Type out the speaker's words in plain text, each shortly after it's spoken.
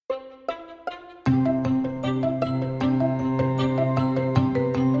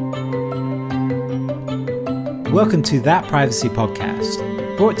Welcome to That Privacy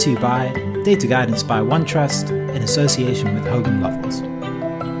Podcast, brought to you by Data Guidance by OneTrust in association with Hogan Lovells.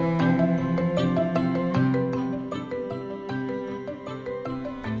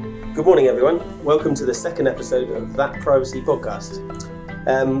 Good morning, everyone. Welcome to the second episode of That Privacy Podcast.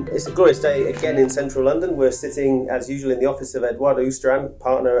 It's a glorious day again in central London. We're sitting, as usual, in the office of Eduardo Usteran,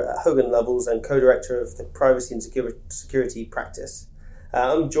 partner at Hogan Lovells and co-director of the Privacy and Security Practice.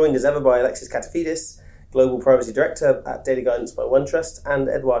 I'm joined as ever by Alexis Katafidis, Global Privacy Director at Data Guidance by OneTrust, and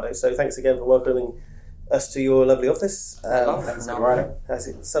Eduardo. So thanks again for welcoming us to your lovely office. Thanks, Eduardo. As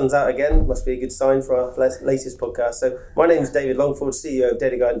it sun's out again, must be a good sign for our latest podcast. So my name is David Longford, CEO of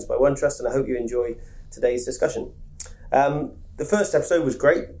Data Guidance by OneTrust, and I hope you enjoy today's discussion. The first episode was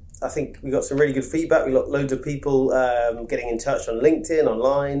great. I think we got some really good feedback. We got loads of people getting in touch on LinkedIn,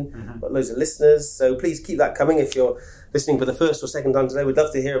 online, got loads of listeners. So please keep that coming. If you're listening for the first or second time today, we'd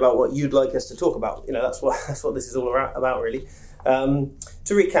love to hear about what you'd like us to talk about. You know, that's what this is all about, really. To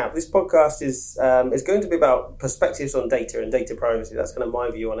recap, this podcast is going to be about perspectives on data and data privacy. That's kind of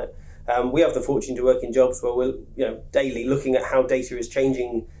my view on it. We have the fortune to work in jobs where we're daily looking at how data is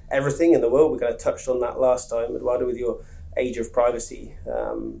changing everything in the world. We kind of touched on that last time, Eduardo, with your age of privacy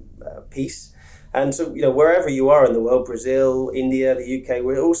piece. And so, wherever you are in the world, Brazil, India, the UK,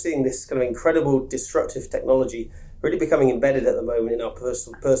 we're all seeing this kind of incredible disruptive technology really becoming embedded at the moment in our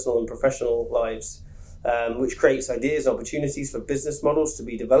personal and professional lives, which creates ideas and opportunities for business models to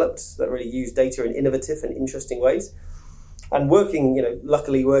be developed that really use data in innovative and interesting ways. And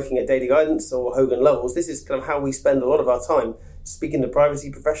luckily working at Data Guidance or Hogan Lovells, this is kind of how we spend a lot of our time speaking to privacy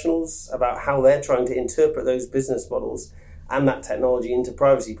professionals about how they're trying to interpret those business models and that technology into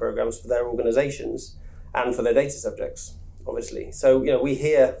privacy programs for their organizations and for their data subjects, obviously. So, we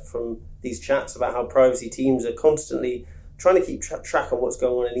hear from these chats about how privacy teams are constantly trying to keep track on what's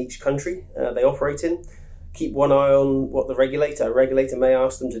going on in each country they operate in, keep one eye on what a regulator may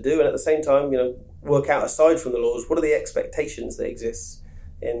ask them to do, and at the same time, work out, aside from the laws, what are the expectations that exist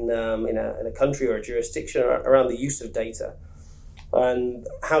in a country or a jurisdiction around the use of data, and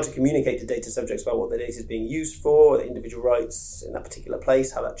how to communicate to data subjects about what their data is being used for, the individual rights in that particular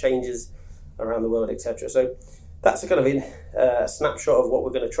place, how that changes around the world, etc. So that's a kind of snapshot of what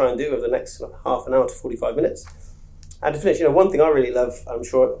we're going to try and do over the next half an hour to 45 minutes. And to finish, one thing I really love, I'm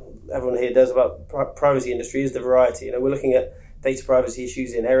sure everyone here does, about privacy industry is the variety. We're looking at data privacy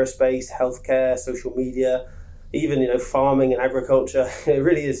issues in aerospace, healthcare, social media, even, farming and agriculture. It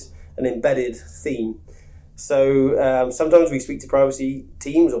really is an embedded theme. So sometimes we speak to privacy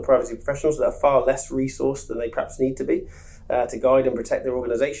teams or privacy professionals that are far less resourced than they perhaps need to be to guide and protect their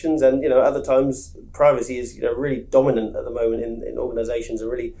organizations. And, other times privacy is, really dominant at the moment in organizations and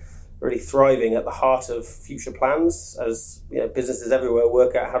really thriving at the heart of future plans as, businesses everywhere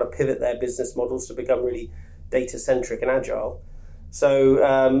work out how to pivot their business models to become really data-centric and agile. So,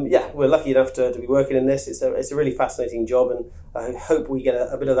 we're lucky enough to be working in this. It's a really fascinating job, and I hope we get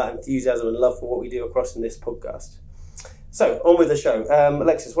a bit of that enthusiasm and love for what we do across in this podcast. So, on with the show.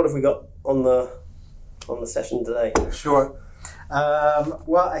 Alexis, what have we got on the session today? Sure.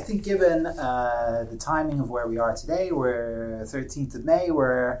 Well, I think given the timing of where we are today, we're 13th of May,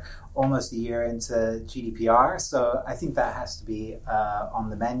 we're almost a year into GDPR, so I think that has to be on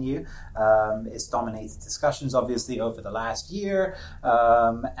the menu. It's dominated discussions, obviously, over the last year,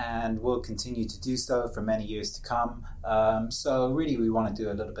 and will continue to do so for many years to come. So really, we want to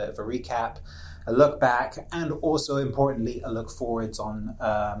do a little bit of a recap, a look back, and also, importantly, a look forwards on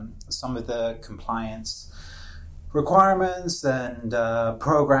some of the compliance requirements and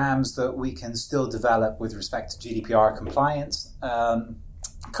programs that we can still develop with respect to GDPR compliance.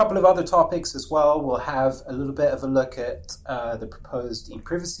 A couple of other topics as well. We'll have a little bit of a look at the proposed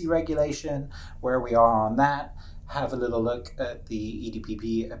e-privacy regulation, where we are on that, have a little look at the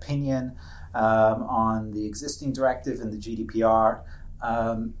EDPB opinion on the existing directive and the GDPR.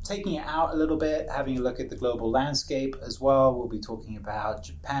 Taking it out a little bit, having a look at the global landscape as well. We'll be talking about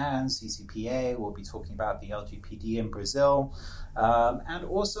Japan, CCPA, we'll be talking about the LGPD in Brazil, and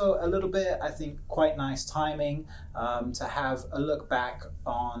also a little bit, I think, quite nice timing to have a look back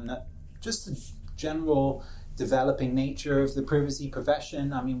on just the general developing nature of the privacy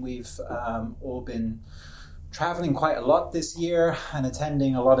profession. I mean, we've all been traveling quite a lot this year and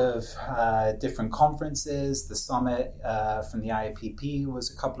attending a lot of different conferences. The summit from the IAPP was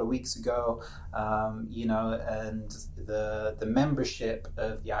a couple of weeks ago, and the membership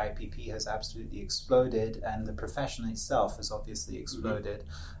of the IAPP has absolutely exploded, and the profession itself has obviously exploded.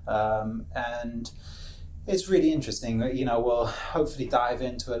 And it's really interesting. We'll hopefully dive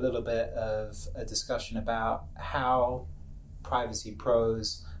into a little bit of a discussion about how privacy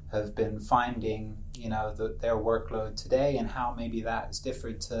pros have been finding, their workload today, and how maybe that is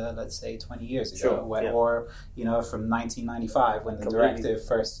different to, let's say, 20 years ago, or from 1995 when the directive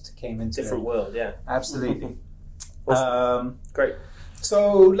first came into different world. Yeah, absolutely. Awesome. Great.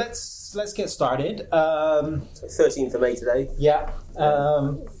 So let's get started. 13th of May today. Yeah.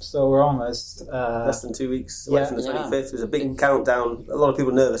 So we're almost less than 2 weeks away from the 25th. It was a big countdown. A lot of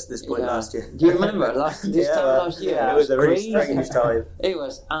people nervous at this point last year. Do you remember last year? Yeah, it was a really strange time. It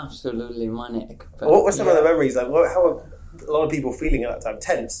was absolutely manic. What were some of the memories like? How were a lot of people feeling at that time?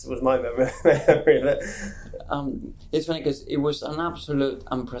 Tense was my memory of it. It's funny because it was an absolute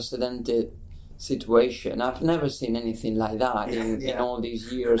unprecedented situation. I've never seen anything like that in all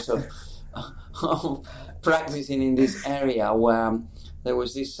these years of practicing in this area, where there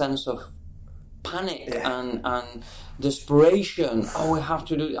was this sense of panic and desperation. Oh, we have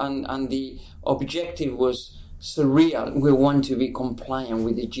to do, and the objective was surreal. We want to be compliant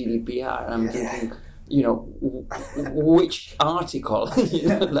with the GDPR. And I'm thinking, which article? So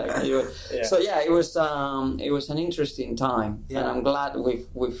it was an interesting time, and I'm glad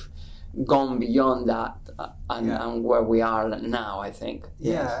we've gone beyond that and where we are now, I think.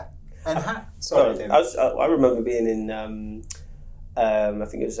 Yeah. And I remember being in I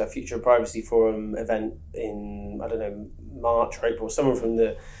think it was a Future Privacy Forum event in, I don't know, March or April. Someone from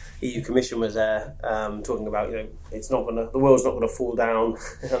the EU Commission was there talking about, the world's not going to fall down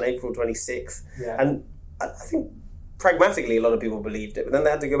on April 26th. Yeah. And I think pragmatically a lot of people believed it, but then they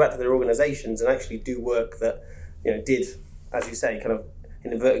had to go back to their organisations and actually do work that, did, as you say, kind of,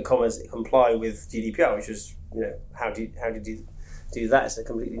 in inverted commas, comply with GDPR, which was, how did you do that? It's a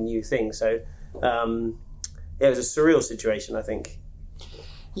completely new thing. So, it was a surreal situation, I think.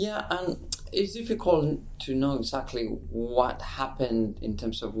 Yeah, and it's difficult to know exactly what happened in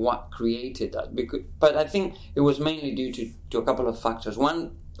terms of what created that. But I think it was mainly due to a couple of factors.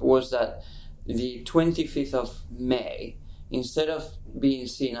 One was that the 25th of May, instead of being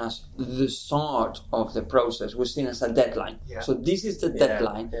seen as the start of the process, was seen as a deadline. Yeah. So this is the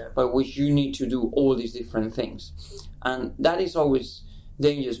deadline by which you need to do all these different things. And that is always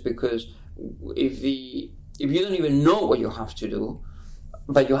dangerous, because if you don't even know what you have to do,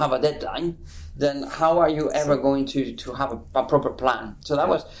 but you have a deadline, then how are you ever going to have a proper plan? So that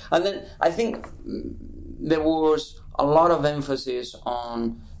was, and then I think there was a lot of emphasis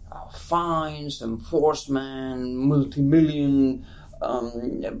on fines, enforcement, multi-million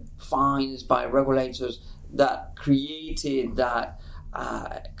fines by regulators, that created that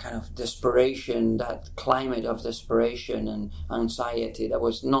kind of desperation, that climate of desperation and anxiety that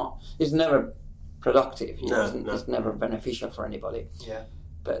is never productive. It's never beneficial for anybody. Yeah.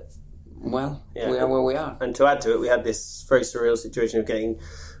 But, we are where we are. And to add to it, we had this very surreal situation of getting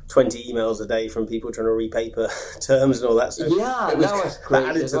 20 emails a day from people trying to repaper terms and all that. So that was crazy.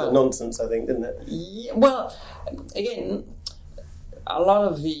 That added to the nonsense, I think, didn't it? Yeah, well, again,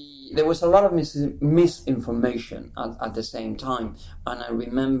 there was a lot of misinformation at the same time, and I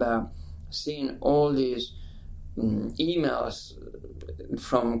remember seeing all these emails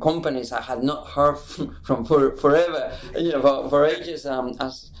from companies I had not heard from for forever, for ages,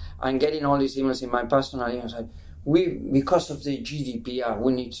 and getting all these emails in my personal emails like, because of the GDPR,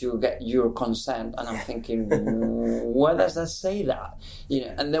 we need to get your consent. And I'm thinking, why does that say that?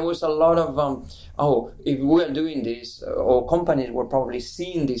 And there was a lot of, if we are doing this, or companies were probably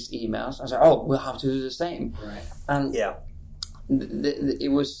seeing these emails, I said, we'll have to do the same. Right. And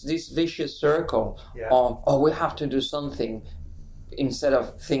it was this vicious circle of, we have to do something, instead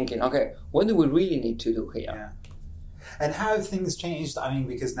of thinking, okay, what do we really need to do here? Yeah. And how have things changed? I mean,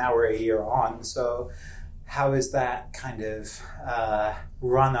 because now we're a year on, so how is that kind of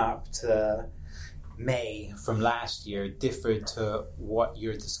run up to May from last year differed to what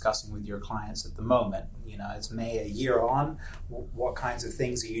you're discussing with your clients at the moment? It's May a year on. What kinds of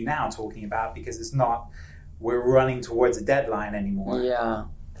things are you now talking about? Because it's not, we're running towards a deadline anymore. Yeah.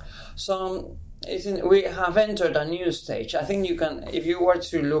 So we have entered a new stage. I think you can, if you were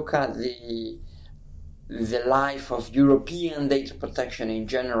to look at the life of European data protection in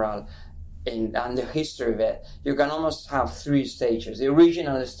general, and the history of it, you can almost have three stages. The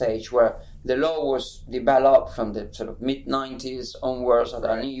original stage, where the law was developed from the sort of mid-90s onwards at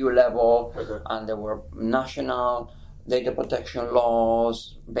an EU level, and there were national data protection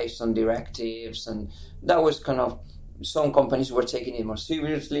laws based on directives, and that was kind of, some companies were taking it more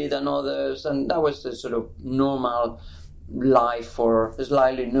seriously than others, and that was the sort of normal life for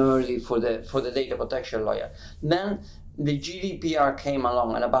slightly nerdy for the data protection lawyer. Then the GDPR came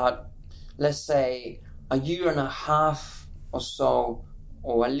along, and about, let's say, a year and a half or so,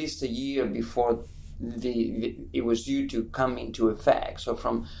 or at least a year before it was due to come into effect. So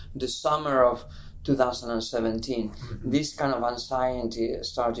from the summer of 2017, this kind of anxiety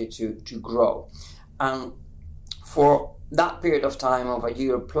started to grow. And for that period of time of a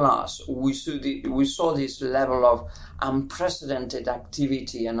year plus, we saw this level of unprecedented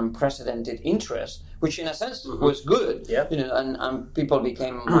activity and unprecedented interest, which in a sense was good. Yeah. And people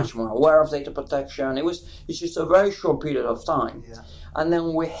became much more aware of data protection. It's just a very short period of time. Yeah. And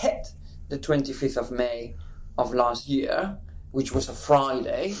then we hit the 25th of May of last year, which was a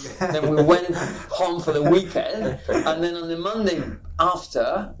Friday. Then we went home for the weekend, and then on the Monday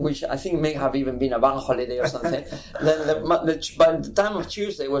after, which I think may have even been a bank holiday or something, then by the time of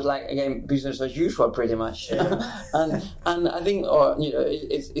Tuesday was like, again, business as usual pretty much. Yeah. and I think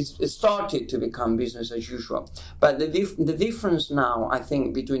it started to become business as usual. But the difference now, I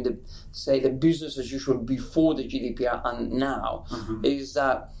think, between the business as usual before the GDPR and now is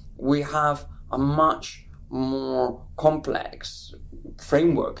that we have a much more complex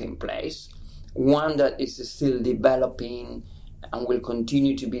framework in place, one that is still developing and will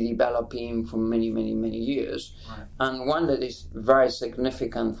continue to be developing for many, many, many years, right. and one that is very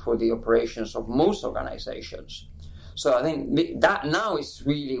significant for the operations of most organizations. So I think that now is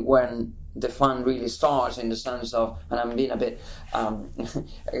really when the fun really starts, in the sense of, and I'm being a bit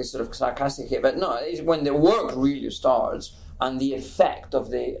sort of sarcastic here, but no, it's when the work really starts, and the effect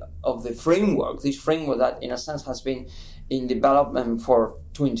of the framework, this framework that in a sense has been in development for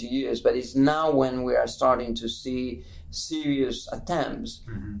 20 years, but it's now when we are starting to see serious attempts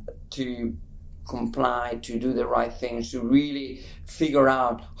to comply, to do the right things, to really figure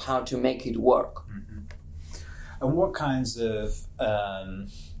out how to make it work. And what kinds of,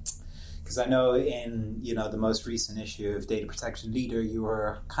 because I know in the most recent issue of Data Protection Leader, you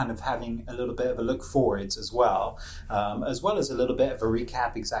were kind of having a little bit of a look forwards as well as a little bit of a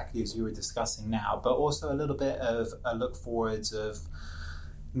recap, exactly as you were discussing now, but also a little bit of a look forwards of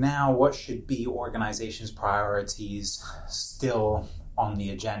now what should be organizations' priorities still on the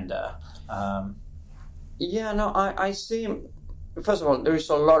agenda. I see. First of all, there is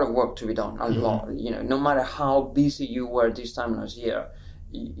a lot of work to be done. A lot. No matter how busy you were this time last year,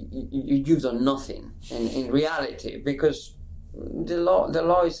 you've done nothing in reality, because the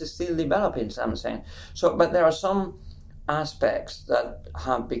law is still developing, as I'm saying. So, but there are some aspects that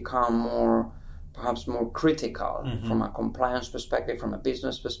have become perhaps more critical from a compliance perspective, from a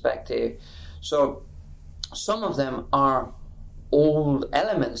business perspective. So some of them are old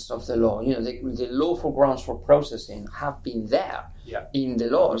elements of the law. The lawful grounds for processing have been there in the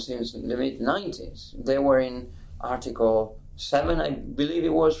law since the mid-90s. They were in Article 7, I believe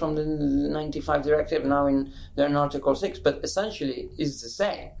it was, from the 95 directive. Now they're in Article 6, but essentially it's the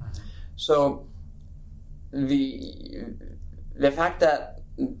same. So the fact that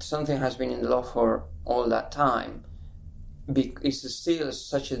something has been in the law for all that time is still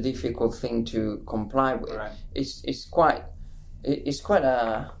such a difficult thing to comply with. Right. It's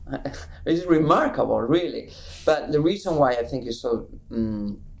remarkable, really. But the reason why I think it's so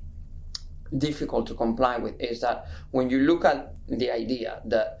difficult to comply with is that when you look at the idea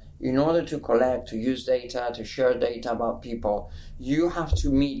that in order to collect, to use data, to share data about people, you have to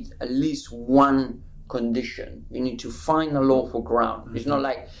meet at least one condition. You need to find a lawful ground. It's not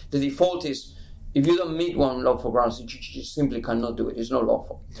like the default is, if you don't meet one lawful ground, you just simply cannot do it. It's not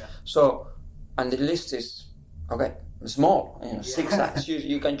lawful. Yeah. So, and the list is, small, 6 acts.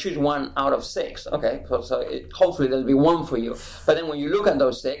 You can choose 1 out of 6. Okay, so hopefully there'll be one for you. But then when you look at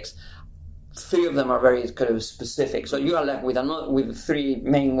those 6, 3 of them are very kind of specific. So you are left with 3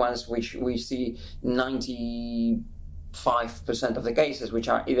 main ones, which we see 95% of the cases, which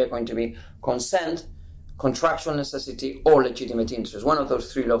are either going to be consent, contractual necessity, or legitimate interest. One of those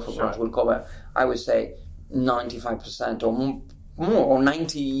 3 lawful grounds will cover, I would say, 95% or more, or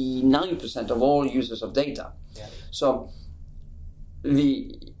 99% of all users of data. Yeah. So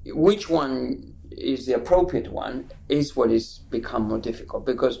which one is the appropriate one is what is become more difficult,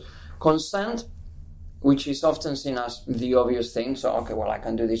 because consent, which is often seen as the obvious thing, so I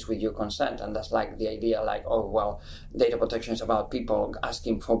can do this with your consent, and that's like the idea, data protection is about people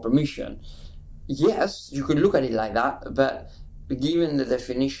asking for permission. Yes, you could look at it like that, but given the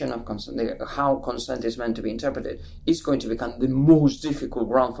definition of consent, how consent is meant to be interpreted, it's going to become the most difficult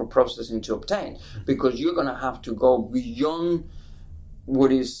ground for processing to obtain, because you're going to have to go beyond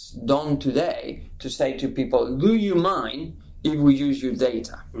what is done today to say to people, do you mind if we use your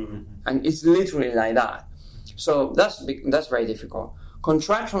data? And it's literally like that. So that's very difficult.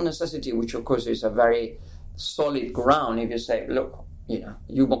 Contractual necessity, which of course is a very solid ground, if you say, look,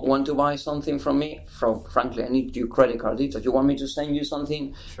 you want to buy something from me, frankly, I need your credit card details. You want me to send you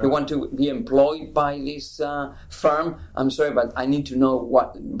something? Sure. You want to be employed by this firm? I'm sorry, but I need to know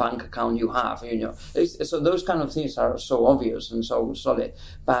what bank account you have. So those kind of things are so obvious and so solid.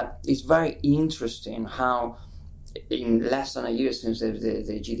 But it's very interesting how, in less than a year since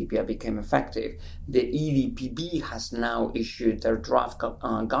the GDPR became effective, the EDPB has now issued their draft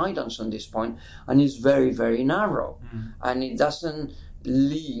guidance on this point, and it's very, very narrow. And it doesn't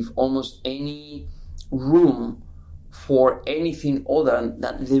leave almost any room for anything other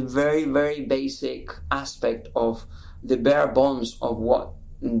than the very, very basic aspect of the bare bones of what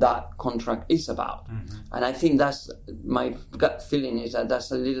that contract is about. And I think that's my gut feeling, is that that's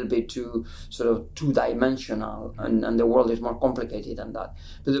a little bit too sort of two-dimensional, and the world is more complicated than that.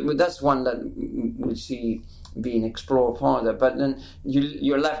 But that's one that we'll see being explored further. But then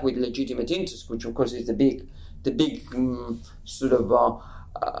you're left with legitimate interest, which of course is the big sort of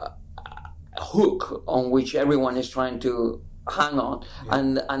hook on which everyone is trying to hang on.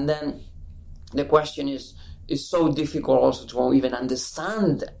 And then the question is, it's so difficult also to even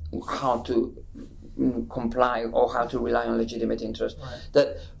understand how to comply or how to rely on legitimate interest.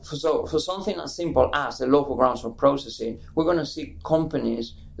 That for something as simple as the lawful grounds for processing, we're going to see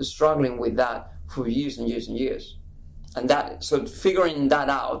companies struggling with that for years and years and years. And so figuring that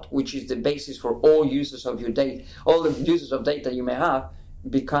out, which is the basis for all users of your data, all the users of data you may have,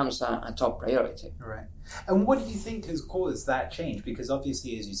 becomes a top priority. Right. And what do you think has caused that change? Because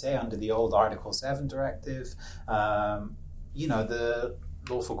obviously, as you say, under the old Article 7 directive, the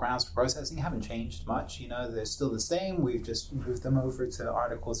lawful grounds for processing haven't changed much. They're still the same. We've just moved them over to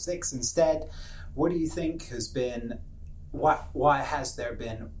Article 6 instead. What do you think has been, why has there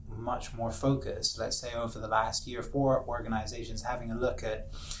been much more focus, let's say, over the last year for organizations having a look at,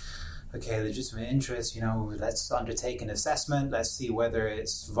 okay, legitimate interest, let's undertake an assessment, let's see whether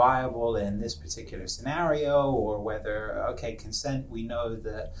it's viable in this particular scenario, or whether, okay, consent, we know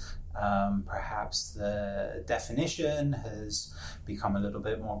that perhaps the definition has become a little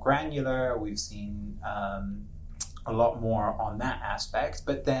bit more granular. We've seen a lot more on that aspect.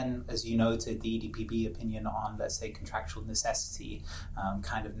 But then, as you noted, the EDPB opinion on, let's say, contractual necessity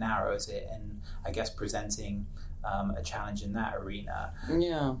kind of narrows it, and I guess presenting a challenge in that arena.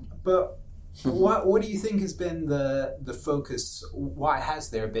 Yeah. But what do you think has been the focus? Why has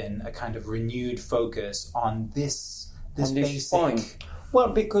there been a kind of renewed focus on this basic point? Well,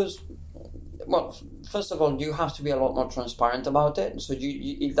 because, first of all, you have to be a lot more transparent about it. So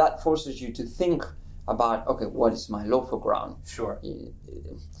that forces you to think about, okay, what is my lawful ground? Sure.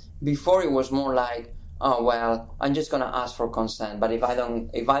 Before it was more like, oh well, I'm just gonna ask for consent, but if I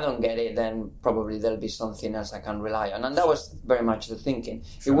don't get it, then probably there'll be something else I can rely on. And that was very much the thinking.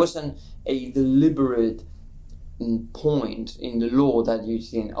 Sure. It wasn't a deliberate point in the law that you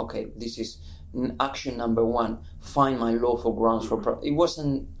think, okay, this is action number one, find my lawful grounds for it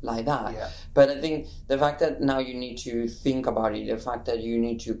wasn't like that. Yeah. But I think the fact that now you need to think about it, the fact that you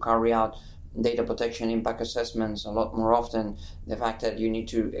need to carry out data protection impact assessments a lot more often, the fact that you need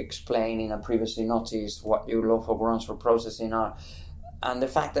to explain in a privacy notice what your lawful grounds for processing are, and the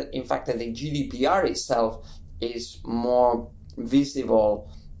fact that, in fact, that the GDPR itself is more visible,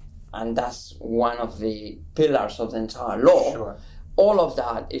 and that's one of the pillars of the entire law. Sure. All of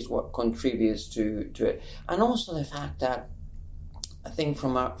that is what contributes to it. And also the fact that I think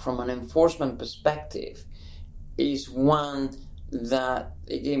from an enforcement perspective is one that,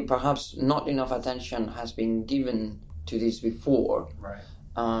 again, perhaps not enough attention has been given to this before. Right.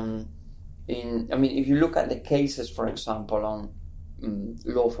 If you look at the cases, for example, on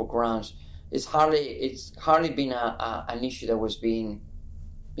lawful grounds, it's hardly been an issue that was being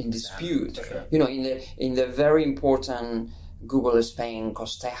in dispute. Sure. In the very important Google Spain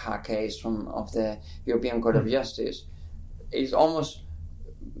Costeja case of the European Court of Justice, it almost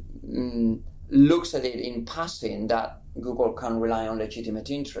looks at it in passing that Google can rely on legitimate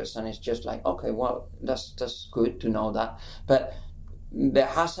interest, and it's just like, okay, well, that's good to know that, but there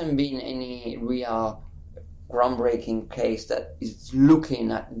hasn't been any real groundbreaking case that is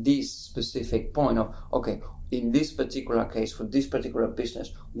looking at this specific point of, okay, in this particular case, for this particular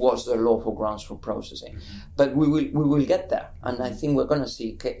business, what's the lawful grounds for processing? Mm-hmm. But we will get there, and I think we're going to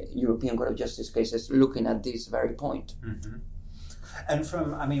see European Court of Justice cases looking at this very point. Mm-hmm. And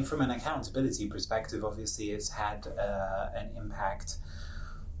from an accountability perspective, obviously it's had an impact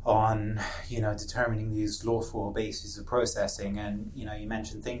on, determining these lawful bases of processing. And, you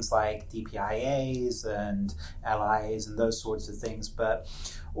mentioned things like DPIAs and LIAs and those sorts of things. But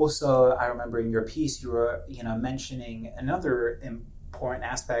also, I remember in your piece, you were, mentioning another important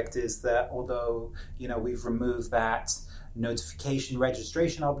aspect is that although, we've removed that notification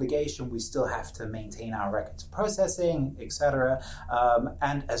registration obligation. We still have to maintain our records of processing, etc.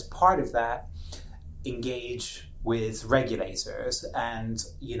 And as part of that, engage with regulators and,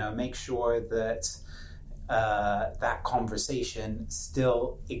 make sure that that conversation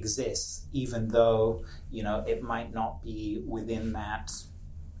still exists, even though, it might not be within that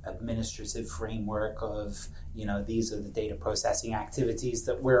administrative framework of, these are the data processing activities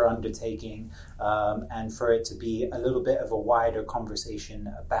that we're undertaking, and for it to be a little bit of a wider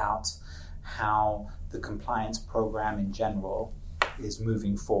conversation about how the compliance program in general is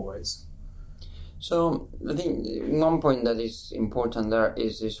moving forwards. So I think one point that is important there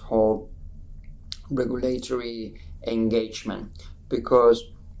is this whole regulatory engagement, because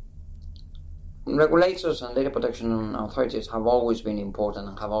regulators and data protection authorities have always been important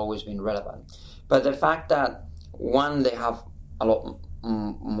and have always been relevant. But the fact that, one, they have a lot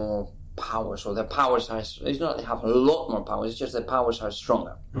more power, so their powers are, it's not they have a lot more powers, it's just the powers are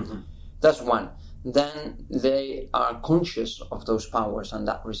stronger. Mm-hmm. That's one. Then they are conscious of those powers and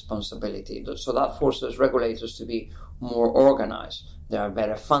that responsibility. So that forces regulators to be more organized. They are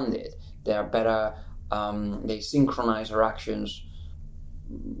better funded. They are better, they synchronize their actions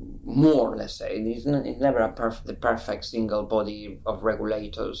more, let's say. It's never the perfect single body of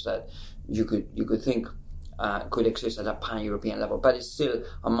regulators that you could think could exist at a pan-European level, but it's still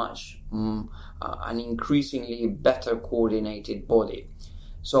a much an increasingly better coordinated body.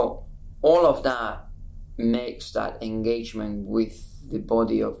 So all of that makes that engagement with the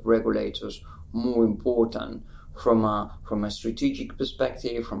body of regulators more important from a strategic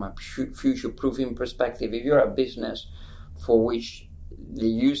perspective, from a future-proofing perspective. If you're a business for which the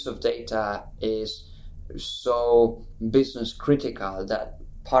use of data is so business critical that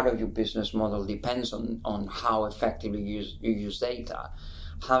part of your business model depends on how effectively you use data,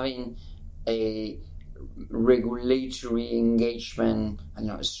 having a regulatory engagement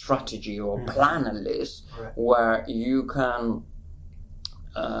strategy or plan at least, right, where you can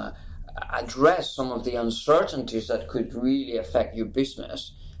address some of the uncertainties that could really affect your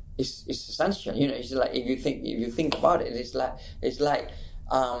business is essential. It's like if you think about it, it's like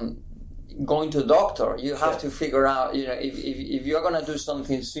going to the doctor. You have to figure out, if you're going to do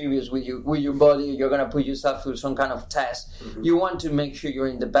something serious with your body, you're going to put yourself through some kind of test. Mm-hmm. You want to make sure you're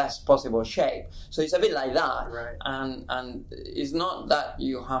in the best possible shape. So it's a bit like that. Right. And it's not that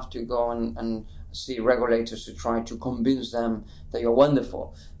you have to go and see regulators to try to convince them that you're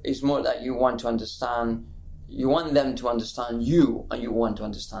wonderful. It's more that you want them to understand you, and you want to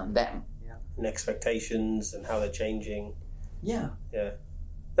understand them. Yeah. And expectations and how they're changing. Yeah. Yeah.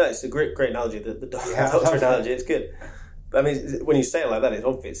 No, it's a great analogy, the doctor analogy. It's good. But I mean, when you say it like that, it's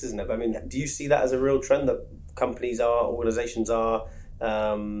obvious, isn't it? But I mean, do you see that as a real trend that organizations are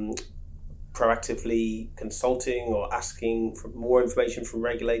proactively consulting or asking for more information from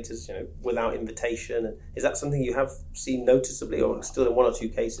regulators, without invitation? And is that something you have seen noticeably, or still in one or two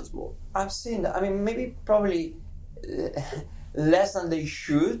cases more? I've seen that. I mean, probably less than they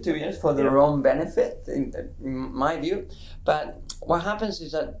should, to be honest, for their own benefit, in my view. But what happens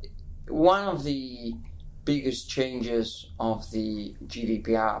is that one of the biggest changes of the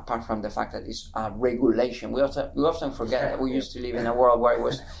GDPR, apart from the fact that it's a regulation, we often forget that we used to live in a world where it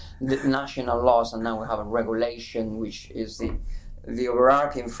was the national laws, and now we have a regulation, which is the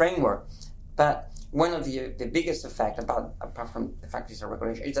overarching framework. But one of the biggest effect, apart from the fact it's a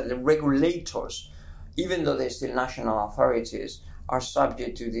regulation, is that the regulators, even though they're still national authorities, are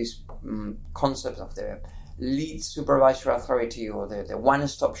subject to this concept of the lead supervisory authority, or the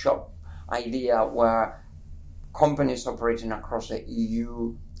one-stop shop idea, where companies operating across the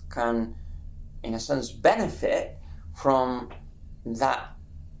EU can, in a sense, benefit from that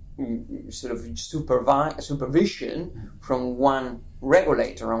sort of supervision from one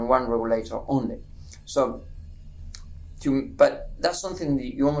regulator and one regulator only. So, but that's something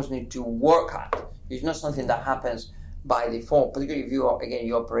that you almost need to work at. It's not something that happens by default, particularly if you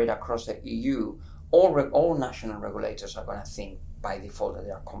operate across the EU. All national regulators are going to think by default that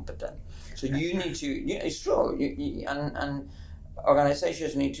they are competent. So you need to, it's true, and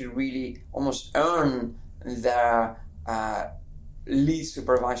organizations need to really almost earn their lead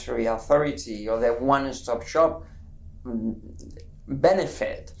supervisory authority, or their one-stop shop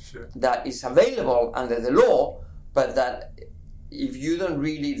benefit that is available under the law, but that if you don't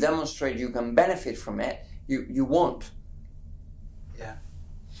really demonstrate you can benefit from it, you won't. Yeah.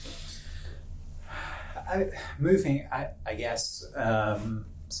 I guess,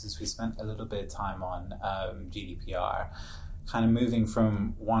 since we spent a little bit of time on GDPR, kind of moving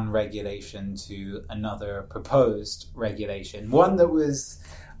from one regulation to another proposed regulation, one that was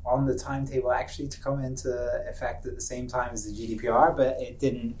on the timetable actually to come into effect at the same time as the GDPR, but it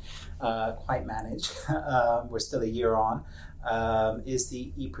didn't quite manage. We're still a year on. Is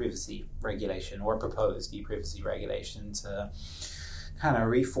the e-privacy regulation, or proposed e-privacy regulation, to kind of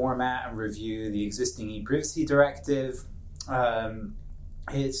reformat and review the existing e-privacy directive.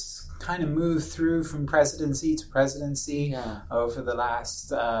 It's kind of moved through from presidency to presidency over the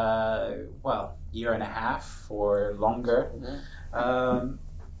last, year and a half or longer.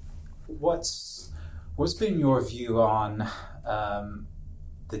 What's been your view on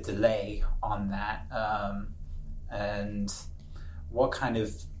the delay on that, and what kind of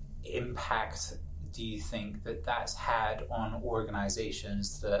impact do you think that that's had on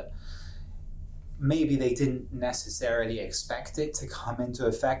organizations that maybe they didn't necessarily expect it to come into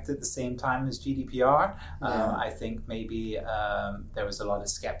effect at the same time as GDPR? I think maybe there was a lot of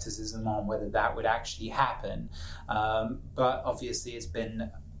skepticism on whether that would actually happen. But obviously it's been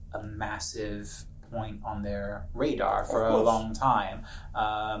a massive point on their radar for a long time,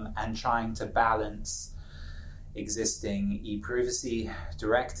 and trying to balance existing e-privacy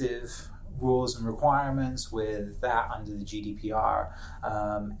directive rules and requirements with that under the GDPR,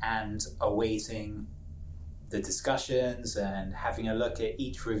 and awaiting the discussions and having a look at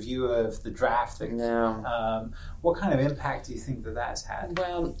each review of the draft. What kind of impact do you think that that's had?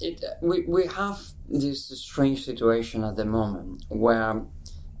 Well, we have this strange situation at the moment where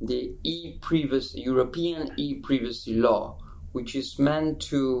the European e-privacy law, which is meant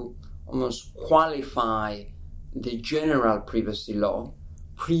to almost qualify the general privacy law,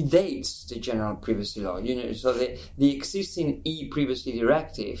 predates the general privacy law. So the existing e-privacy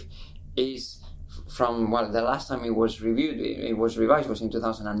directive is from, the last time it was revised was in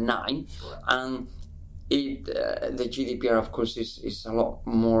 2009, and the GDPR, of course, is a lot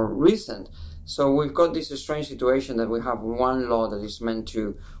more recent. So we've got this strange situation that we have one law that is meant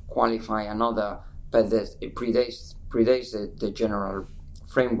to qualify another, but that it predates the general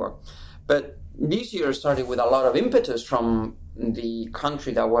framework. But this year started with a lot of impetus from the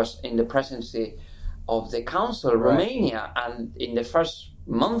country that was in the presidency of the Council, Romania, and in the first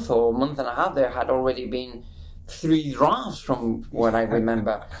month or month and a half there had already been 3 drafts from what I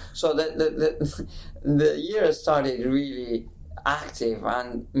remember. So the year started really active,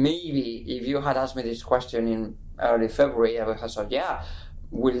 and maybe if you had asked me this question in early February, I would have said,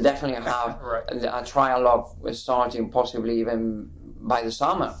 we'll definitely have a trialogue starting possibly even by the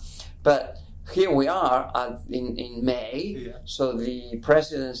summer. But here we are in May, so the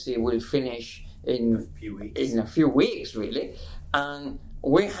presidency will finish in a few weeks, really, and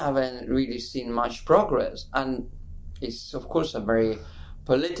we haven't really seen much progress. And it's, of course, a very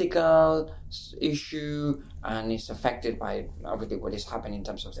political issue, and it's affected by obviously what is happening in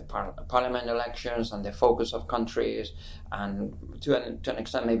terms of the parliament elections and the focus of countries, and to an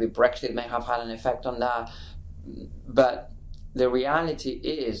extent maybe Brexit may have had an effect on that. But the reality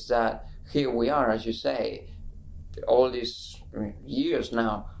is that here we are, as you say, all these years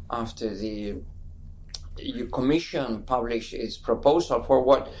now after the EU Commission published its proposal for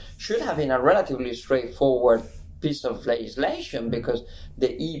what should have been a relatively straightforward piece of legislation, because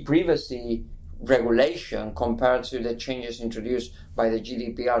the e-privacy regulation, compared to the changes introduced by the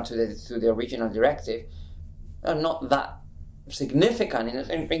GDPR to the original directive, are not that significant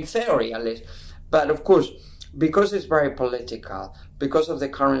in theory, at least. But of course, because it's very political, because of the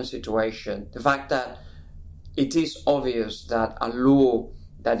current situation, the fact that it is obvious that a law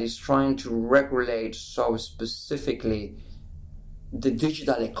that is trying to regulate so specifically the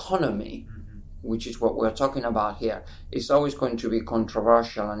digital economy, which is what we're talking about here, is always going to be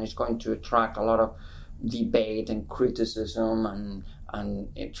controversial, and it's going to attract a lot of debate and criticism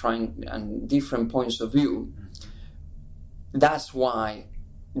and different points of view. That's why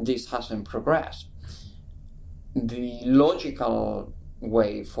this hasn't progressed. The logical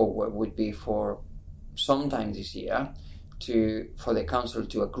way forward would be for sometime this year for the Council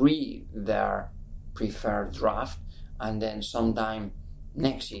to agree their preferred draft, and then sometime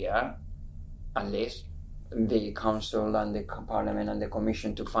next year, at least, the Council and the Parliament and the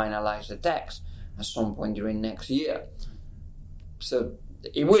Commission to finalize the text at some point during next year. So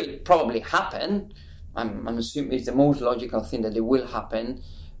it will probably happen. I'm assuming it's the most logical thing that it will happen.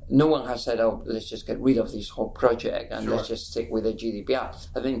 No one has said, let's just get rid of this whole project and let's just stick with the GDPR.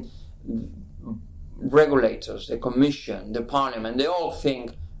 I think regulators, the Commission, the Parliament, they all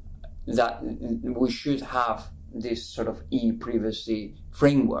think that we should have this sort of e-privacy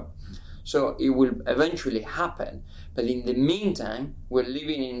framework. So it will eventually happen. But in the meantime, we're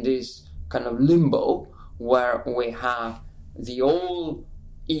living in this kind of limbo where we have the old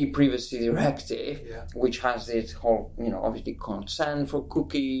e-privacy directive, which has this whole, obviously consent for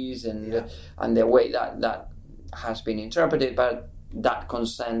cookies and the way that has been interpreted, but that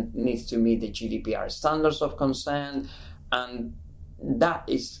consent needs to meet the GDPR standards of consent, and that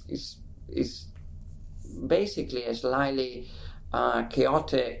is basically a slightly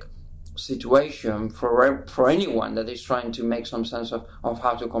chaotic situation for anyone that is trying to make some sense of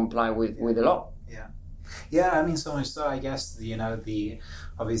how to comply with the law. Yeah, I mean, so much so, I guess,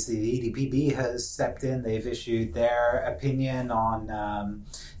 obviously the EDPB has stepped in. They've issued their opinion on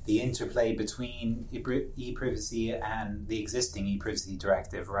the interplay between e-privacy and the existing e-privacy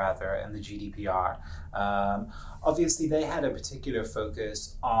directive, rather, and the GDPR. Obviously, they had a particular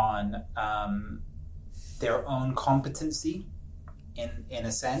focus on their own competency, in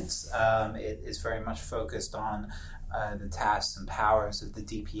a sense. It is very much focused on the tasks and powers of the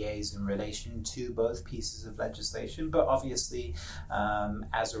DPAs in relation to both pieces of legislation. But obviously,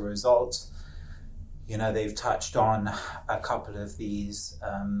 as a result, they've touched on a couple of these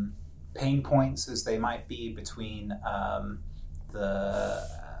pain points, as they might be, between the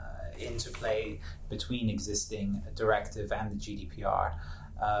interplay between existing directive and the GDPR.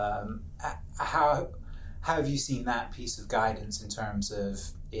 How have you seen that piece of guidance in terms of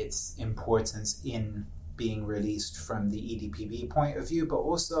its importance in being released from the EDPB point of view, but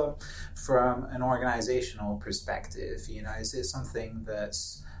also from an organizational perspective? Is it something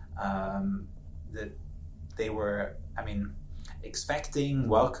that's that they were, expecting,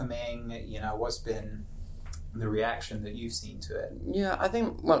 welcoming? What's been the reaction that you've seen to it? Yeah, I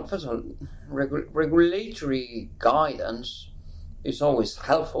think, well, first of all, regulatory guidance is always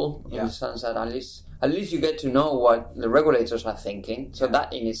helpful in the sense that at least you get to know what the regulators are thinking. So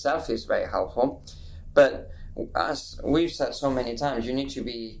that in itself is very helpful. But as we've said so many times, you need to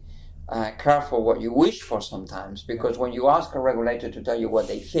be careful what you wish for sometimes, because when you ask a regulator to tell you what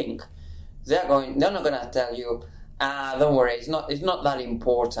they think, they're not going to tell you, don't worry, it's not that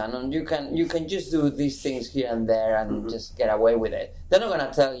important, and you can just do these things here and there and just get away with it. They're not going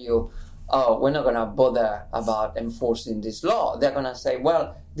to tell you, oh, we're not going to bother about enforcing this law. They're going to say,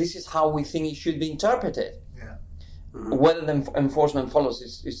 well, this is how we think it should be interpreted. Whether the enforcement follows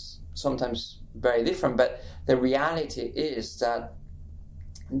is sometimes very different, but the reality is that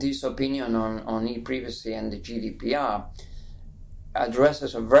this opinion on e-privacy and the GDPR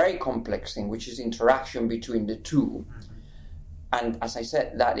addresses a very complex thing, which is interaction between the two. And as I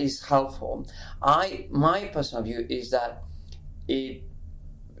said, that is helpful. My personal view is that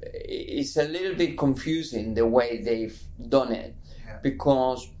it's a little bit confusing the way they've done it,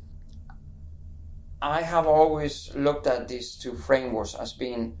 because I have always looked at these two frameworks as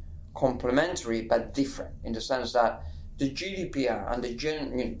being complementary but different, in the sense that the GDPR and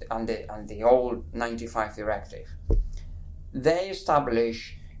the old 95 directive, they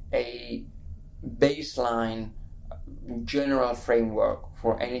establish a baseline general framework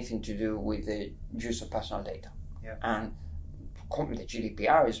for anything to do with the use of personal data. And the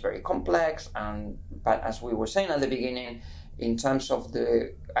GDPR is very complex, but as we were saying at the beginning, in terms of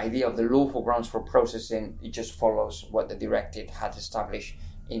the idea of the lawful grounds for processing, it just follows what the directive had established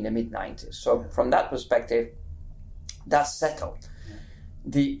in the mid-90s. So from that perspective, that's settled.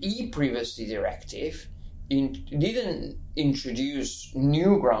 The e-privacy directive didn't introduce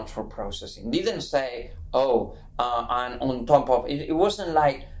new grounds for processing, didn't say, and on top of it, it wasn't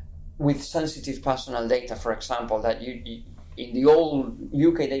like with sensitive personal data, for example, that you in the old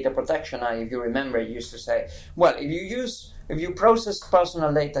UK Data Protection Act, if you remember, it used to say, well, if you process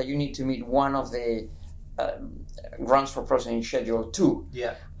personal data, you need to meet one of the grounds for processing Schedule 2.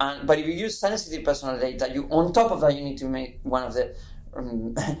 But if you use sensitive personal data, on top of that, you need to meet one of the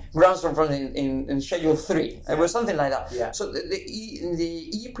grounds for processing in Schedule 3. It was something like that. So the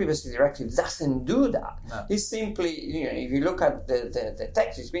e-privacy directive doesn't do that. It's simply, if you look at the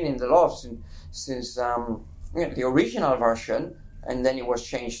text, it's been in the law since the original version, and then it was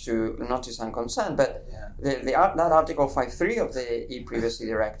changed to notice and consent. But that Article 5.3 of the e-privacy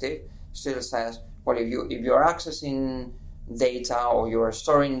directive still says, well, if you're accessing data or you're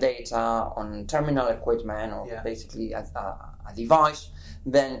storing data on terminal equipment or basically a device,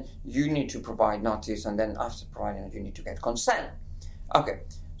 then you need to provide notice, and then after providing it, you need to get consent. Okay,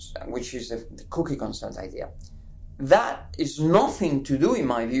 which is the cookie consent idea. That is nothing to do, in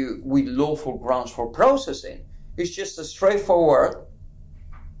my view, with lawful grounds for processing. It's just a straightforward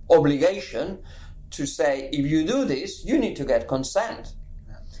obligation to say, if you do this, you need to get consent.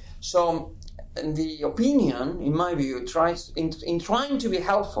 So the opinion, in my view, tries in trying to be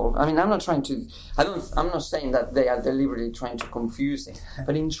helpful. I mean, I'm not saying that they are deliberately trying to confuse it,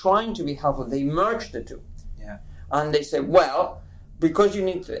 but in trying to be helpful, they merge the two. And they say, well, because you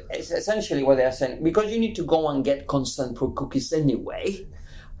need to, it's essentially what they are saying, because you need to go and get consent for cookies anyway.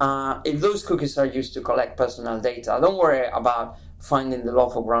 If those cookies are used to collect personal data, don't worry about finding the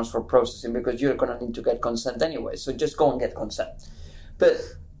lawful grounds for processing, because you're going to need to get consent anyway. So just go and get consent. But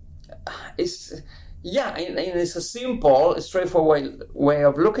it's a simple, straightforward way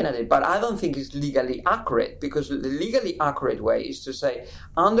of looking at it. But I don't think it's legally accurate, because the legally accurate way is to say,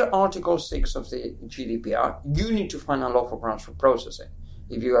 under Article 6 of the GDPR, you need to find a lawful grounds for processing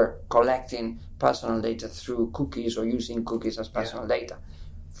if you are collecting personal data through cookies or using cookies as personal data.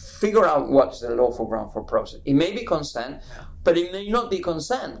 Figure out what's the lawful ground for processing. It may be consent, but it may not be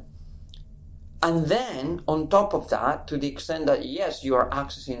consent. And then, on top of that, to the extent that, yes, you are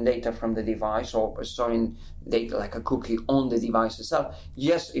accessing data from the device or storing data like a cookie on the device itself,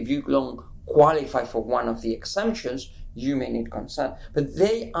 yes, if you don't qualify for one of the exemptions, you may need consent. But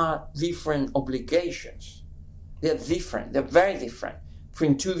they are different obligations. They're different. They're very different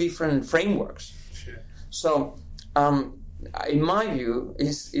from two different frameworks. Sure. So, in my view,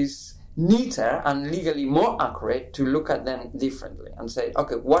 is neater and legally more accurate to look at them differently and say,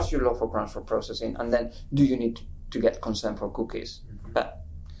 okay, what's your lawful grounds for processing, and then do you need to get consent for cookies? Mm-hmm. But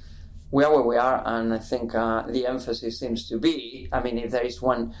we are where we are, and I think the emphasis seems to be, I mean, if there is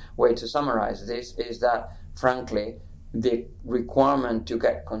one way to summarize this, is that, frankly, the requirement to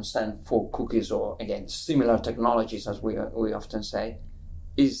get consent for cookies or, again, similar technologies, as we often say,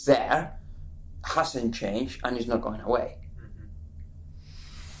 is there, hasn't changed, and is not going away.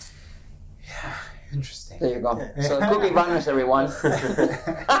 Yeah, interesting. There you go. So cookie banners, everyone.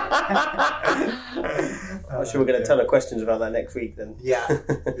 I'm sure we'll get a ton of questions about that next week then. Yeah,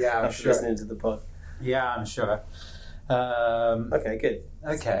 I'm after sure. listening to the pod. Yeah, I'm sure. Okay, good.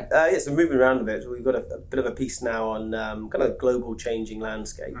 Okay. So moving around a bit, we've got a bit of a piece now on kind of global changing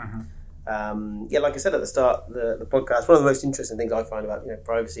landscape. Mm-hmm. Like I said at the start of the podcast, one of the most interesting things I find about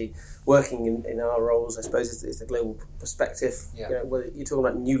privacy, working in our roles, I suppose, is the global perspective. Yeah. Whether you're talking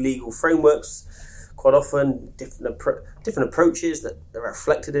about new legal frameworks, quite often different approaches that are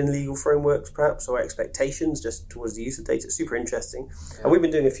reflected in legal frameworks, perhaps, or expectations just towards the use of data. It's super interesting. Yeah. And we've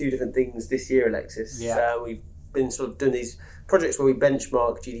been doing a few different things this year, Alexis. Yeah. We've been sort of doing these projects where we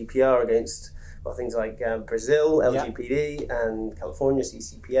benchmark GDPR against things like Brazil, LGPD, and California,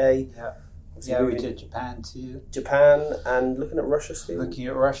 CCPA. Yeah. Obviously We did Japan too. Japan, and looking at Russia still. Looking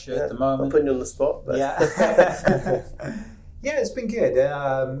at Russia at the moment. I'm putting you on the spot. But. Yeah. Yeah, it's been good.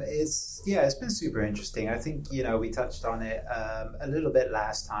 It's been super interesting. I think we touched on it a little bit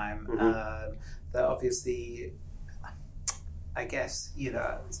last time. Mm-hmm. That obviously, I guess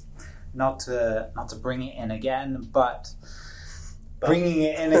not to bring it in again, but bringing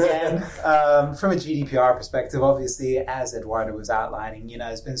it in again from a GDPR perspective. Obviously, as Eduardo was outlining,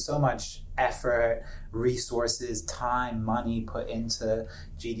 there's been so much effort, resources, time, money put into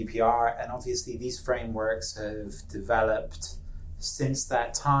GDPR, and obviously these frameworks have developed since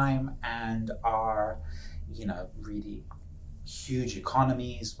that time and are really huge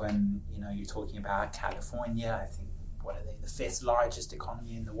economies. When you're talking about California, I think, what are they, the 5th largest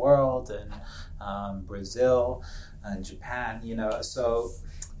economy in the world, and Brazil and Japan, so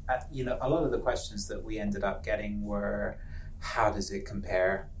a lot of the questions that we ended up getting were, how does it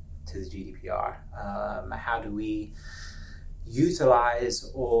compare to the GDPR? How do we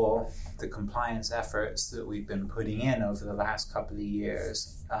utilize all the compliance efforts that we've been putting in over the last couple of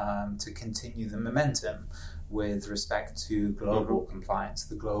years to continue the momentum with respect to global compliance,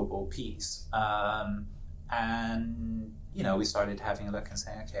 the global piece? And we started having a look and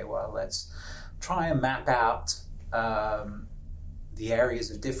saying, okay, well, let's try and map out the areas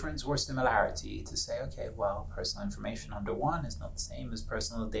of difference or similarity to say, okay, well, personal information under one is not the same as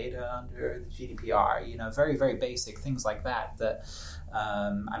personal data under the GDPR. Very, very basic things like that.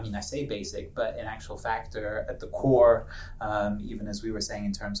 I say basic, but in actual fact are at the core, even as we were saying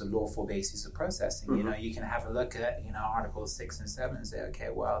in terms of lawful basis of processing. Mm-hmm. You can have a look at Articles 6 and 7 and say, okay,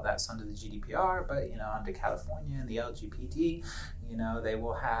 well, that's under the GDPR, but under California and the LGPD, they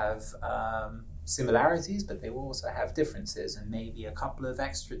will have similarities, but they will also have differences, and maybe a couple of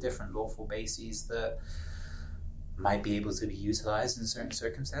extra different lawful bases that might be able to be utilized in certain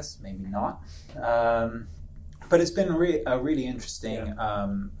circumstances, maybe not. But it's been a really interesting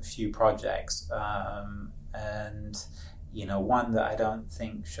few projects, and one that I don't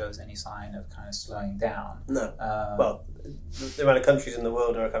think shows any sign of kind of slowing down. No. Well, the amount of countries in the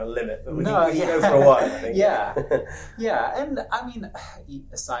world are a kind of limit, but we can yeah. go for a while, I think. Yeah. And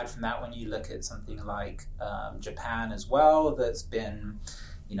aside from that, when you look at something like Japan as well, that's been,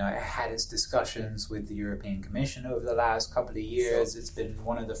 it had its discussions with the European Commission over the last couple of years. Sure. It's been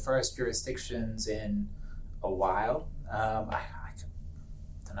one of the first jurisdictions in a while.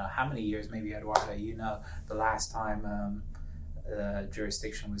 don't know how many years, maybe Eduardo, the last time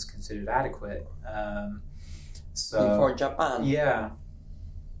jurisdiction was considered adequate. So before Japan. Yeah.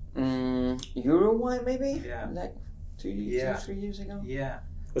 Uruguay, maybe? Yeah. Like 3 years ago? Yeah.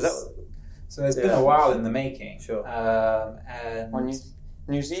 Was that? So it's been a while in the making. Sure. And Or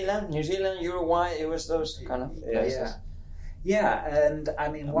New Zealand, Uruguay, it was those kind of places. Yeah, and I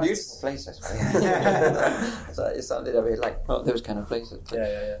mean, Beautiful places. So it's a little bit like those kind of places.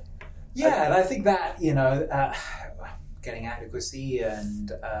 Yeah, and I think that, getting adequacy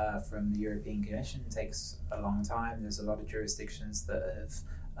and from the European Commission takes a long time. There's a lot of jurisdictions that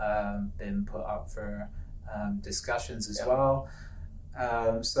have been put up for discussions as well.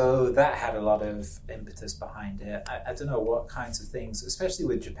 So that had a lot of impetus behind it. I don't know what kinds of things, especially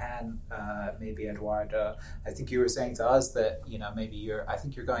with Japan, maybe Eduardo, I think you were saying to us that, maybe you're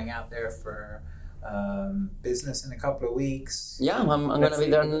going out there for business in a couple of weeks. Yeah, I'm going to be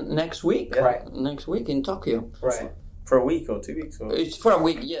there next week. Yeah. Right. Next week in Tokyo. Right. For a week or 2 weeks? Or? It's for a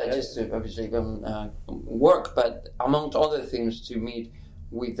week, just to obviously work, but among other things to meet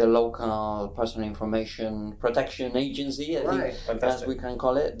with the local personal information protection agency, I think, Fantastic. as we can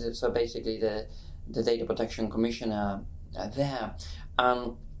call it. So basically the Data Protection Commissioner there.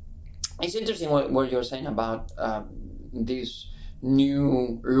 It's interesting what you're saying about these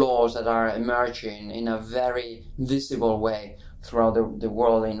new laws that are emerging in a very visible way throughout the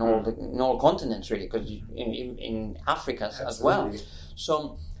world, in all continents, really, because in Africa as well.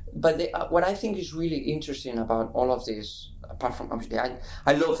 So, but what I think is really interesting about all of this, apart from obviously,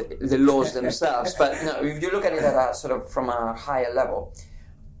 I love the laws themselves, but if you look at it at a sort of from a higher level,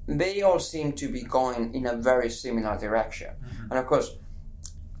 they all seem to be going in a very similar direction. Mm-hmm. And of course,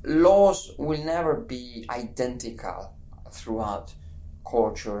 laws will never be identical throughout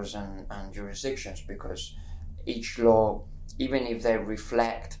cultures and jurisdictions, because each law, even if they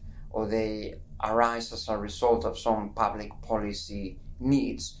reflect or they arise as a result of some public policy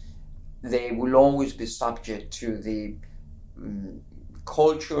needs, they will always be subject to the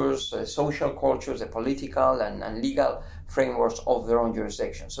cultures, social cultures, the political and legal frameworks of their own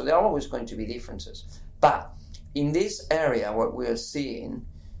jurisdiction. So there are always going to be differences. But in this area, what we are seeing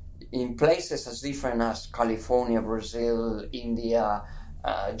in places as different as California, Brazil, India,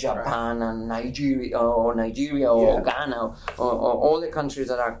 Japan, and Nigeria or Ghana, or all the countries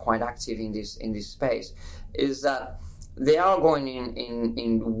that are quite active in this space, is that they are going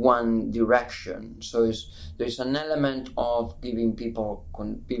in one direction. So there's an element of giving people,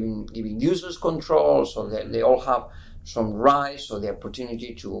 giving users control, so that they all have some rights, or the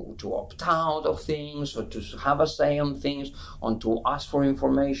opportunity to opt out of things, or to have a say on things, on to ask for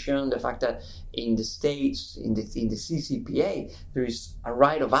information. The fact that in the States, in the CCPA, there is a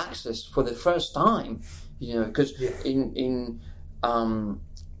right of access for the first time, because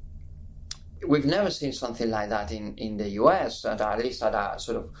we've never seen something like that in the US, at least at a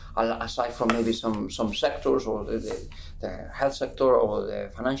sort of, aside from maybe some sectors, or the health sector or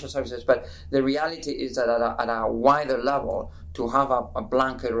the financial services. But the reality is that at a wider level, to have a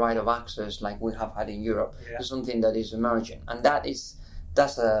blanket right of access like we have had in Europe is something that is emerging. And that's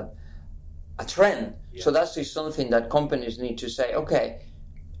a trend. Yeah. So that is something that companies need to say, okay,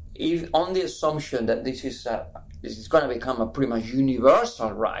 if on the assumption that this is going to become a pretty much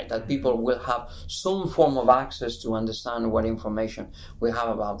universal right, that people will have some form of access to understand what information we have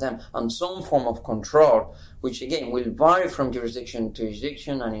about them, and some form of control, which again will vary from jurisdiction to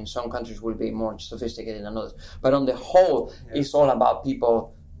jurisdiction, and in some countries will be more sophisticated than others. But on the whole, it's all about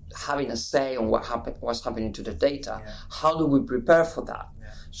people having a say on what's happening to the data. Yeah. How do we prepare for that?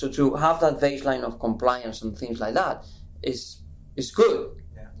 Yeah. So to have that baseline of compliance and things like that is good.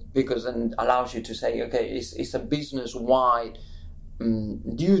 Because then allows you to say, okay, it's a business-wide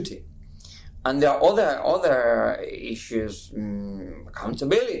duty. And there are other issues,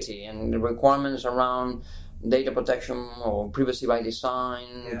 accountability and the requirements around data protection or privacy by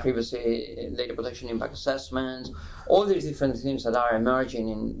design, privacy, data protection impact assessments, all these different things that are emerging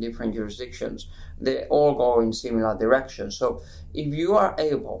in different jurisdictions. They all go in similar directions. So if you are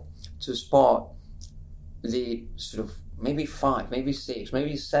able to spot the sort of maybe 5, maybe 6,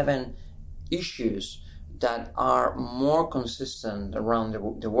 maybe 7 issues that are more consistent around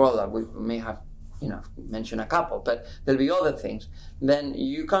the world, that we may have, mentioned a couple, but there'll be other things, then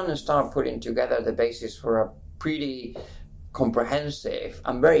you can start putting together the basis for a pretty comprehensive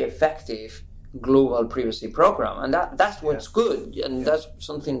and very effective global privacy program. And that's what's good. And that's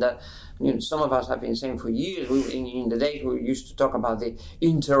something that some of us have been saying for years. In the days we used to talk about the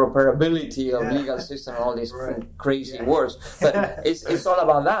interoperability of legal system and all these crazy words. But it's all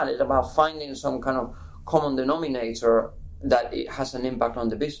about that. It's about finding some kind of common denominator that it has an impact on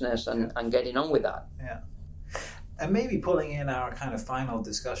the business and getting on with that. Yeah. And maybe pulling in our kind of final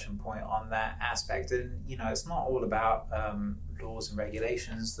discussion point on that aspect, and it's not all about laws and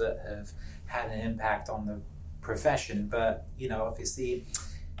regulations that have had an impact on the profession, but obviously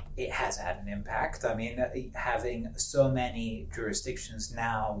it has had an impact. I mean, having so many jurisdictions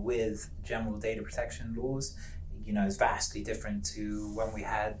now with general data protection laws, is vastly different to when we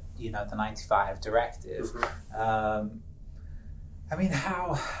had the 95 directive. Mm-hmm. I mean,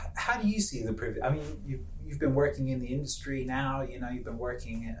 how do you see the privilege? I mean, you've been working in the industry now. You've been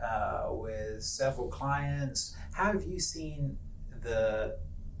working with several clients. How have you seen the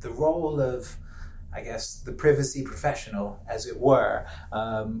role of, I guess, the privacy professional, as it were,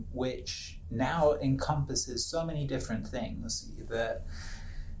 which now encompasses so many different things, that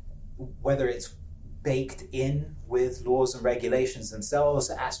whether it's baked in with laws and regulations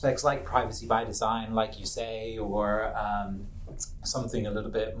themselves, aspects like privacy by design, like you say, or something a little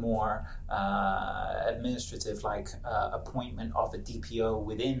bit more administrative, like appointment of a DPO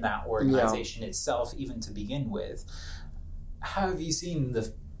within that organization itself, even to begin with. How have you seen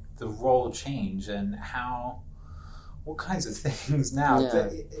the role change, and what kinds of things now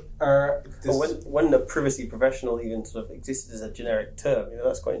are... When the privacy professional even sort of existed as a generic term,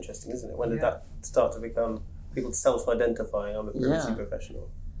 that's quite interesting, isn't it? When did that start to become people self-identifying, I'm a privacy professional?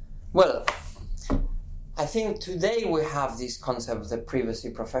 Well, I think today we have this concept of the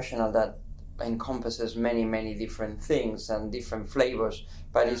privacy professional that encompasses many, many different things and different flavors,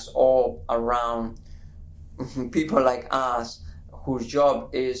 but it's all around people like us whose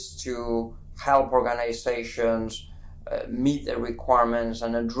job is to help organizations meet the requirements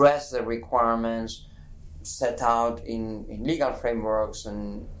and address the requirements set out in legal frameworks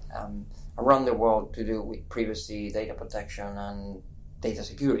and around the world to do with privacy, data protection, and data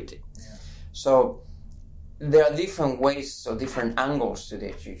security. Yeah. So there are different ways or different angles to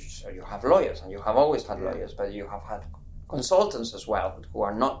this. You have lawyers, and you have always had lawyers, but you have had consultants as well who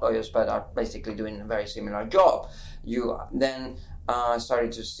are not lawyers but are basically doing a very similar job. You then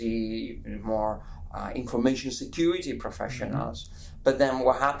started to see more information security professionals. Mm-hmm. But then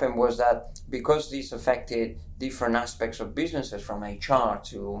what happened was that because this affected different aspects of businesses, from HR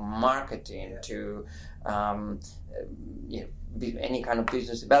to marketing to any kind of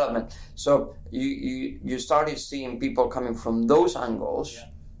business development, so you started seeing people coming from those angles,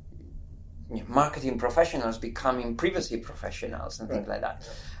 marketing professionals becoming privacy professionals and things like that.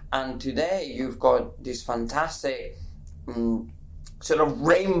 And today you've got this fantastic sort of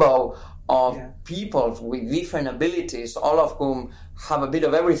rainbow of people with different abilities, all of whom have a bit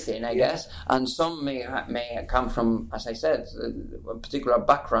of everything, I guess, and some may come from, as I said, a particular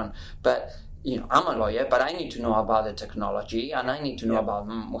background, but I'm a lawyer, but I need to know about the technology, and I need to know about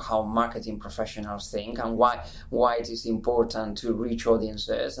how marketing professionals think and why it is important to reach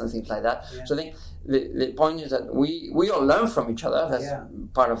audiences and things like that. So I think the point is that we all learn from each other. That's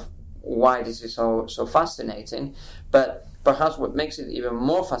part of why this is so fascinating. But perhaps what makes it even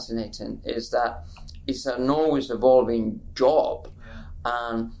more fascinating is that it's an always evolving job.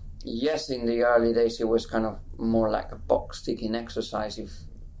 And yes, in the early days it was kind of more like a box ticking exercise,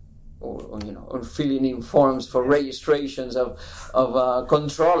 or filling in forms for registrations of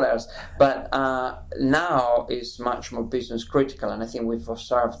controllers. But now it's much more business critical, and I think we've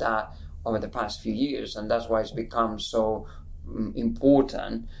observed that over the past few years, and that's why it's become so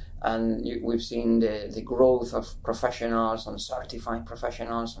important. And we've seen the growth of professionals and certified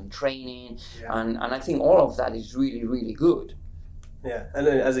professionals and training, and I think all of that is really, really good. Yeah, and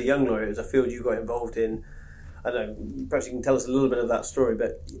then as a young lawyer, it's a field you got involved in. I don't know, perhaps you can tell us a little bit of that story,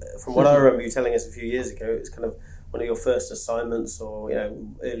 but from what I remember you telling us a few years ago, it's kind of one of your first assignments or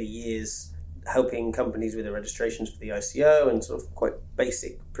early years, helping companies with their registrations for the ICO and sort of quite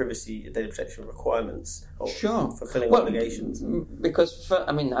basic privacy data protection requirements, or fulfilling obligations. Because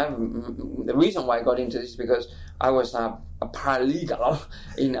the reason why I got into this is because I was a paralegal.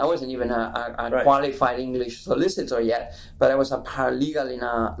 I wasn't even a qualified English solicitor yet, but I was a paralegal in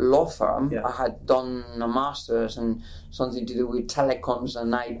a law firm. Yeah. I had done a master's and something to do with telecoms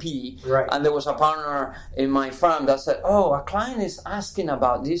and IP. Right. And there was a partner in my firm that said, a client is asking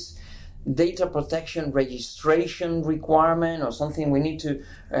about this data protection registration requirement or something. We need to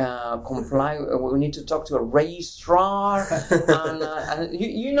comply. We need to talk to a registrar, and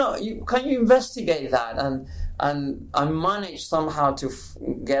can you investigate that? And and I managed somehow to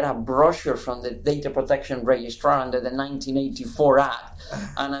get a brochure from the Data Protection Registrar under the 1984 Act,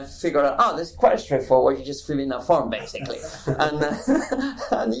 and I figured out, this is quite straightforward. You just fill in a form, basically, and that's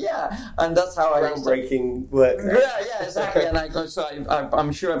how I groundbreaking work. Yeah, exactly. And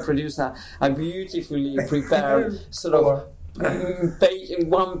I'm sure I produced a beautifully prepared sort of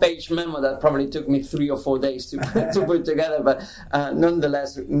one-page memo that probably took me 3 or 4 days to put together, but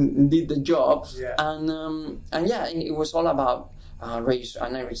nonetheless did the job. Yeah. And it was all about race.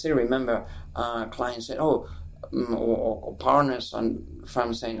 And I still remember clients said, or partners and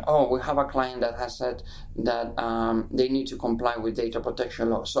firms saying, we have a client that has said that they need to comply with data protection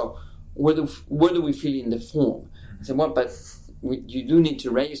law. So where do we fill in the form? I said, but you do need to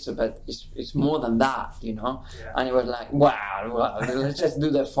register, but it's more than that, Yeah. And it was like, wow, let's just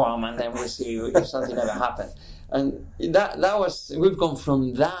do the form and then we'll see if something ever happens. And that was, we've gone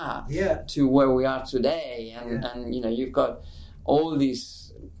from that to where we are today, and you've got all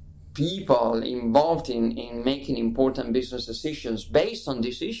these people involved in making important business decisions based on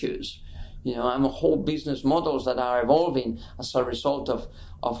these issues. And whole business models that are evolving as a result of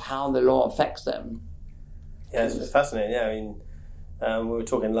how the law affects them. Yeah, it's fascinating. Yeah, I mean, we were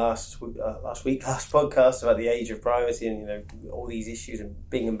talking last podcast about the age of privacy and all these issues and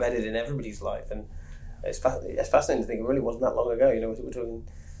being embedded in everybody's life, and it's fascinating to think it really wasn't that long ago. We're talking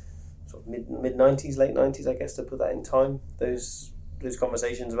sort of mid 90s, late 90s, I guess, to put that in time. Those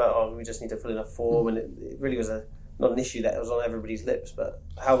conversations about we just need to fill in a form, and it really was not an issue that was on everybody's lips, but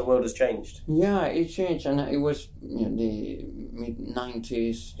how the world has changed. Yeah, it changed, and it was the mid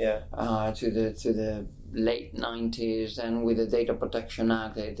 90s to the late 90s, and with the Data Protection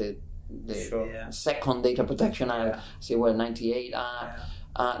Act, the second Data Protection Act, 98 Act.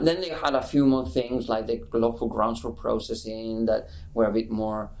 Then they had a few more things like the lawful grounds for processing that were a bit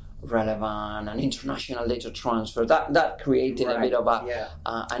more relevant, and international data transfer. That created a bit of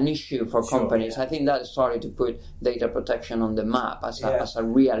an issue for companies. I think that started to put data protection on the map as a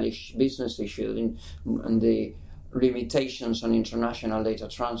real business issue, and the limitations on international data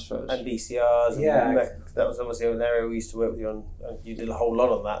transfers and DCRs. That was obviously an area we used to work with you on. You did a whole lot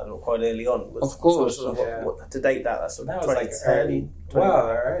on that quite early on. Of course. To date, that's sort of 2010.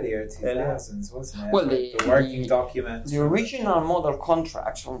 Earlier 2000s, wasn't it? Well, the working documents. The original model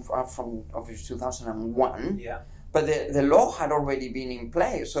contracts from obviously 2001. Yeah. But the law had already been in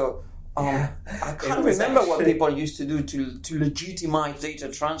place, so. I can't remember what people used to do to legitimize data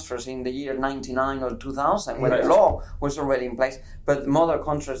transfers in the year 99 or 2000 when the law was already in place, but model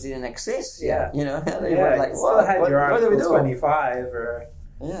contracts didn't exist. Yeah. They were like, what do we do? 25 or...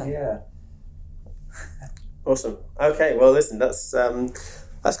 Yeah. Awesome. Okay, well, listen, that's kind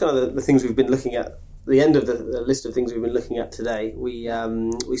of the things we've been looking at. The end of the list of things we've been looking at today. We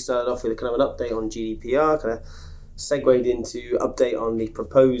started off with kind of an update on GDPR, kind of segued into update on the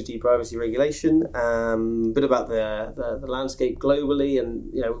proposed e-privacy regulation, a bit about the landscape globally,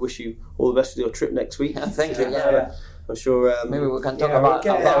 and we wish you all the best with your trip next week. Thank you. I'm sure maybe we can talk about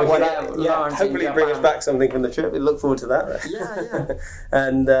what I've learned. Hopefully bring us back something from the trip. We look forward to that.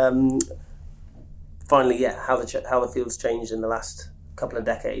 And finally, how the field's changed in the last couple of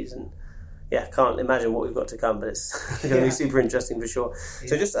decades, and can't imagine what we've got to come, but it's going to be super interesting for sure.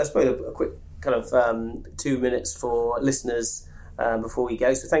 So just, I suppose, a quick kind of 2 minutes for listeners before we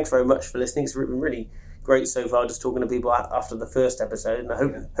go. So thanks very much for listening. It's been really great so far, just talking to people after the first episode, and I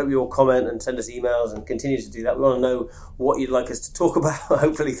hope you all comment and send us emails and continue to do that. We want to know what you'd like us to talk about.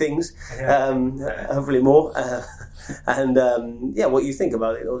 Hopefully things, hopefully more, and what you think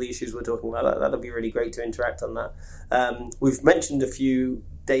about it, all the issues we're talking about. That'll be really great to interact on that. We've mentioned a few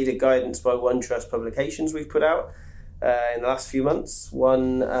data guidance by OneTrust publications we've put out in the last few months.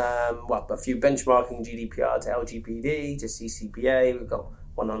 One, a few benchmarking GDPR to LGPD to CCPA. We've got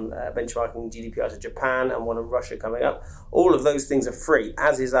one on benchmarking GDPR to Japan, and one on Russia coming up. All of those things are free,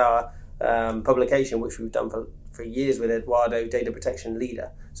 as is our publication, which we've done for years with Eduardo, Data Protection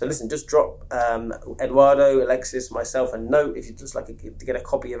Leader. So listen, just drop Eduardo, Alexis, myself a note if you'd just like to get a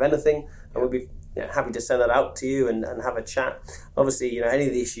copy of anything, and we'll be happy to send that out to you and have a chat. Obviously, any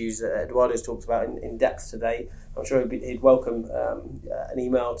of the issues that Eduardo's talked about in depth today, I'm sure he'd welcome an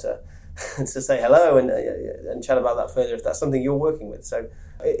email to say hello and chat about that further if that's something you're working with. So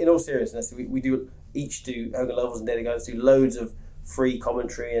in all seriousness, we do Hogan Lovells and Data Guidance do loads of free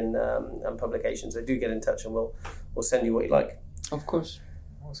commentary and publications. So do get in touch, and we'll send you what you like. Of course.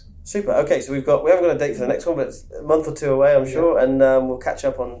 Awesome. Super. Okay, so we haven't got a date for the next one, but it's a month or two away, I'm sure, and we'll catch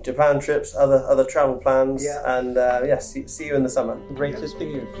up on Japan trips, other travel plans, and see you in the summer. Great to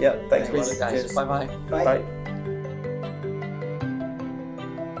speak to you. Yeah, thanks, guys. Bye-bye. Bye.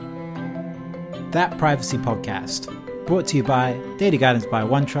 That Privacy Podcast, brought to you by Data Guidance by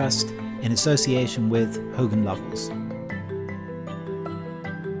OneTrust in association with Hogan Lovells.